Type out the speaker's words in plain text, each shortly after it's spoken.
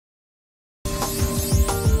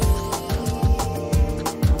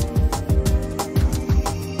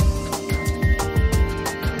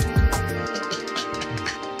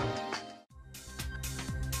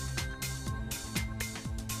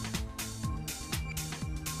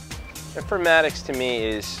Informatics to me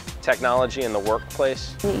is technology in the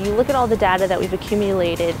workplace. You look at all the data that we've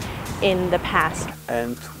accumulated in the past.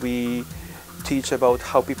 And we teach about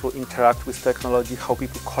how people interact with technology, how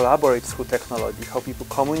people collaborate through technology, how people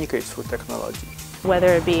communicate through technology. Whether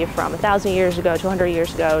it be from 1,000 years ago to 100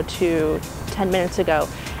 years ago to 10 minutes ago.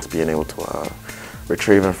 It's being able to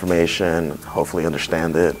retrieve information, hopefully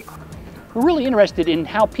understand it. We're really interested in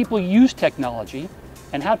how people use technology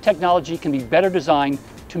and how technology can be better designed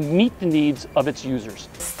to meet the needs of its users.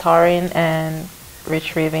 Storing and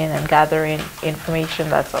retrieving and gathering information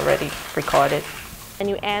that's already recorded. And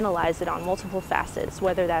you analyze it on multiple facets,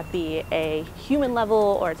 whether that be a human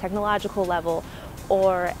level or a technological level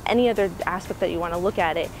or any other aspect that you want to look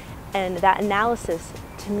at it. And that analysis,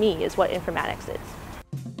 to me, is what informatics is.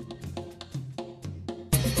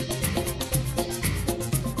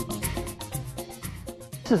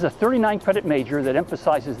 This is a 39-credit major that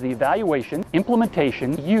emphasizes the evaluation,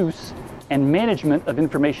 implementation, use, and management of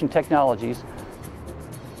information technologies.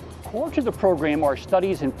 Core to the program are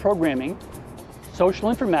studies in programming, social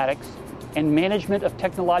informatics, and management of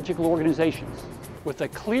technological organizations, with a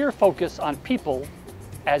clear focus on people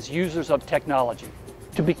as users of technology.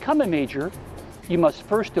 To become a major, you must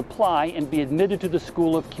first apply and be admitted to the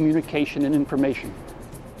School of Communication and Information.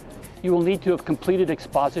 You will need to have completed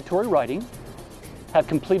expository writing, have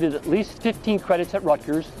completed at least 15 credits at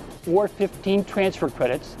Rutgers or 15 transfer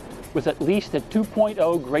credits with at least a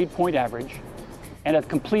 2.0 grade point average, and have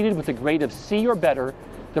completed with a grade of C or better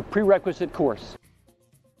the prerequisite course.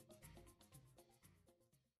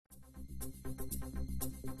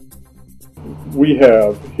 We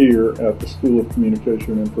have here at the School of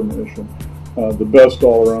Communication and Information the best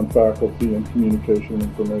all-around faculty in communication and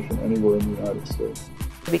information anywhere in the United States.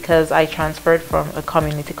 Because I transferred from a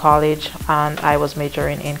community college and I was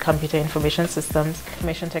majoring in computer information systems,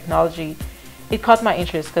 information technology, it caught my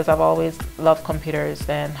interest because I've always loved computers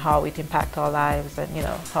and how it impacts our lives and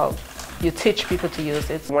how you teach people to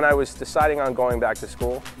use it. When I was deciding on going back to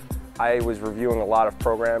school, I was reviewing a lot of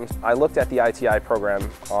programs. I looked at the ITI program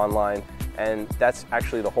online, and that's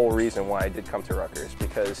actually the whole reason why I did come to Rutgers,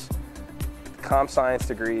 because comp science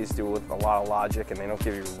degrees do with a lot of logic and they don't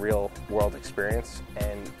give you real world experience,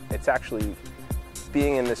 and it's actually,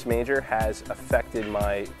 being in this major has affected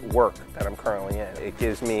my work that I'm currently in. It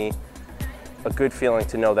gives me a good feeling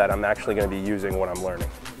to know that I'm actually going to be using what I'm learning.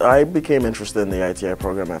 I became interested in the ITI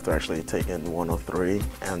program after actually taking 103,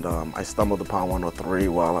 and I stumbled upon 103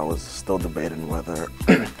 while I was still debating whether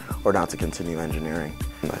or not to continue engineering.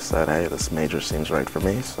 And I said, hey, this major seems right for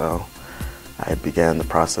me, so I began the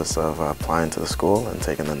process of applying to the school and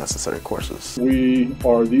taking the necessary courses. We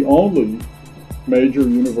are the only major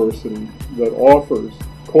university that offers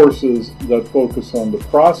courses that focus on the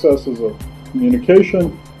processes of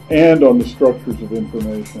communication and on the structures of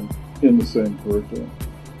information in the same curriculum.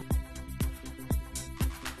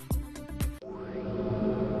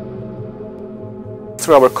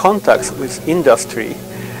 Through our contacts with industry,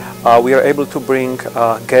 we are able to bring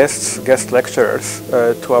guest lecturers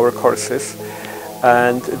to our courses,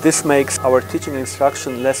 and this makes our teaching and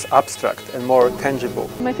instruction less abstract and more tangible.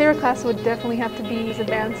 My favorite class would definitely have to be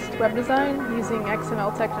advanced web design using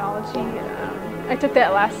XML technology. I took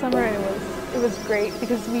that last summer and it was great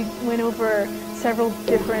because we went over several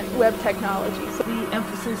different web technologies. The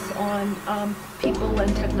emphasis on people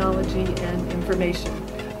and technology and information,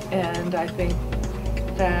 and I think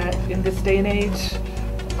that in this day and age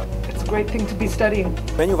it's a great thing to be studying.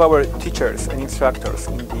 Many of our teachers and instructors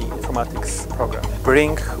in the informatics program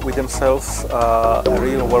bring with themselves a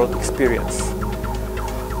real-world experience.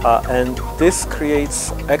 And this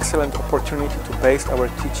creates excellent opportunity to base our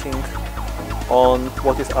teaching on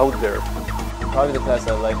what is out there. Probably the class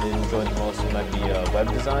I liked and enjoyed the most might be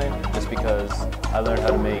web design, just because I learned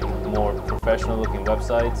how to make more professional-looking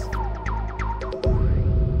websites.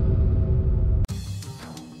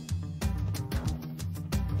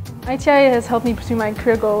 ITI has helped me pursue my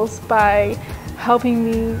career goals by helping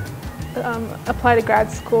me apply to grad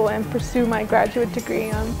school and pursue my graduate degree.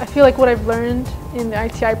 I feel like what I've learned in the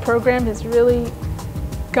ITI program has really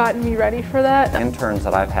gotten me ready for that. Interns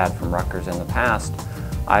that I've had from Rutgers in the past,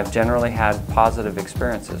 I've generally had positive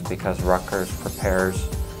experiences because Rutgers prepares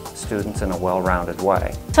students in a well-rounded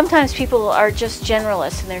way. Sometimes people are just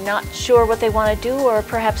generalists and they're not sure what they want to do, or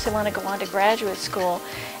perhaps they want to go on to graduate school.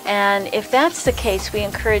 And if that's the case, we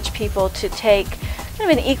encourage people to take kind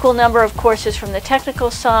of an equal number of courses from the technical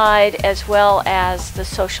side as well as the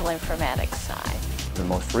social informatics side. The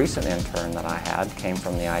most recent intern that I had came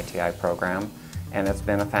from the ITI program, and it's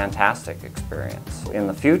been a fantastic experience. In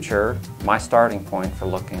the future, my starting point for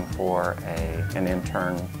looking for an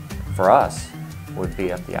intern for us would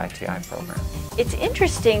be at the ITI program. It's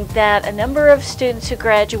interesting that a number of students who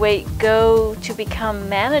graduate go to become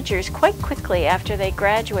managers quite quickly after they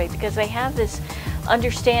graduate because they have this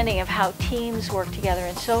understanding of how teams work together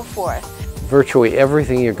and so forth. Virtually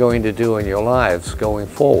everything you're going to do in your lives going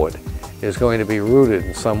forward is going to be rooted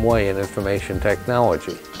in some way in information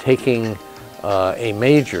technology. Taking a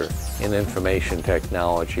major in information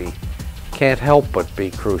technology can't help but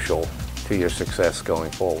be crucial to your success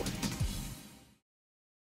going forward.